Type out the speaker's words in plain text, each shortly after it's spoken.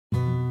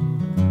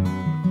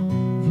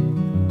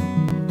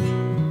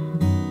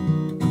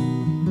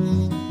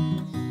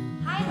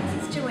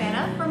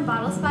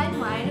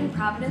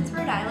Providence,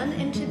 Rhode Island,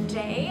 and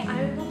today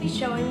I will be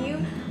showing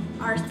you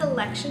our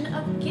selection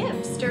of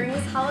gifts. During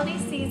this holiday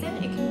season,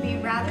 it can be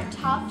rather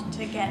tough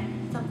to get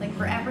something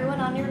for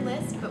everyone on your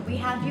list, but we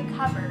have you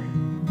covered.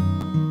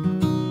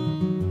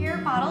 Here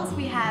at Bottles,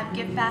 we have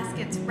gift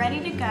baskets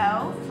ready to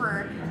go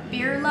for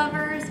beer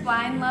lovers,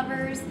 wine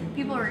lovers,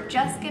 people who are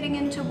just getting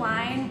into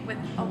wine, with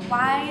a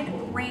wide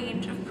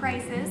range of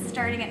prices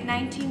starting at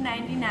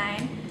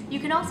 $19.99. You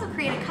can also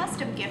create a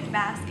custom gift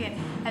basket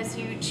as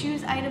you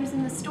choose items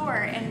in the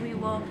store, and we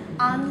will,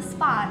 on the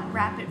spot,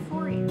 wrap it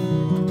for you.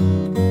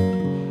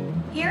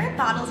 Here at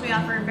Bottles, we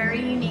offer a very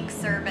unique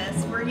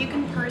service where you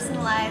can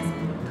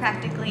personalize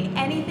practically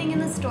anything in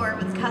the store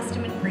with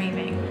custom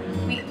engraving.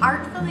 We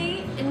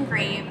artfully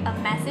engrave a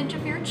message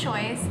of your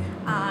choice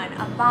on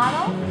a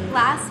bottle,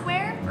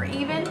 glassware, or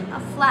even a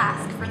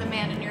flask for the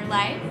man in your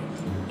life.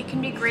 It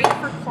can be great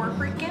for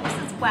corporate gifts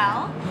as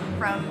well.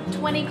 From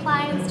 20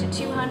 clients to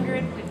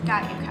 200, we've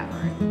got you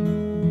covered.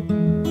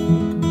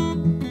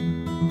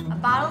 A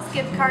Bottles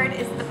gift card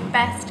is the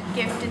best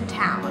gift in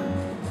town.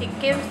 It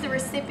gives the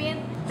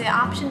recipient the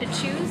option to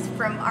choose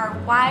from our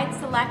wide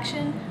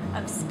selection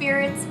of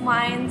spirits,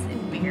 wines,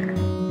 and beer.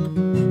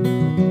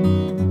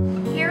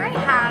 Here I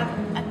have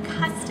a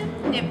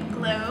custom nip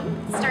globe.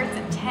 It starts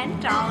at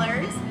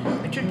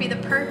 $10, which would be the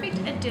perfect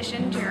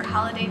addition to your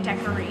holiday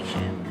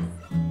decorations.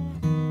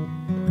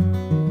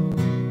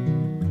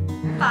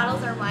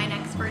 Bottles, our wine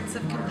experts,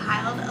 have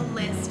compiled a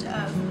list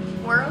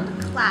of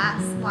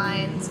world-class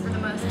wines for the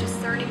most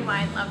discerning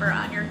wine lover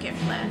on your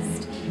gift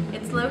list.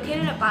 It's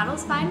located at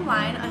Bottles Fine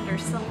Wine under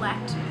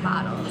Select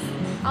Bottles.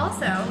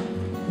 Also,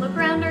 look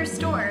around our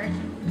store.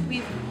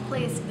 We've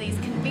placed these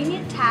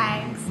convenient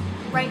tags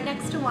right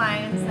next to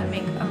wines that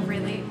make a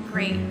really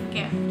great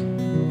gift.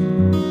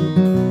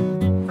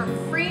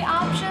 From free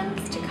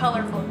options to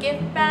colorful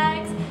gift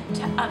bags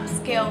to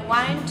upscale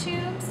wine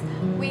tubes,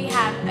 we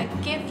have a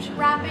gift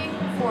wrapping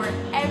for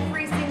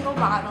every single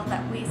bottle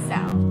that we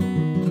sell.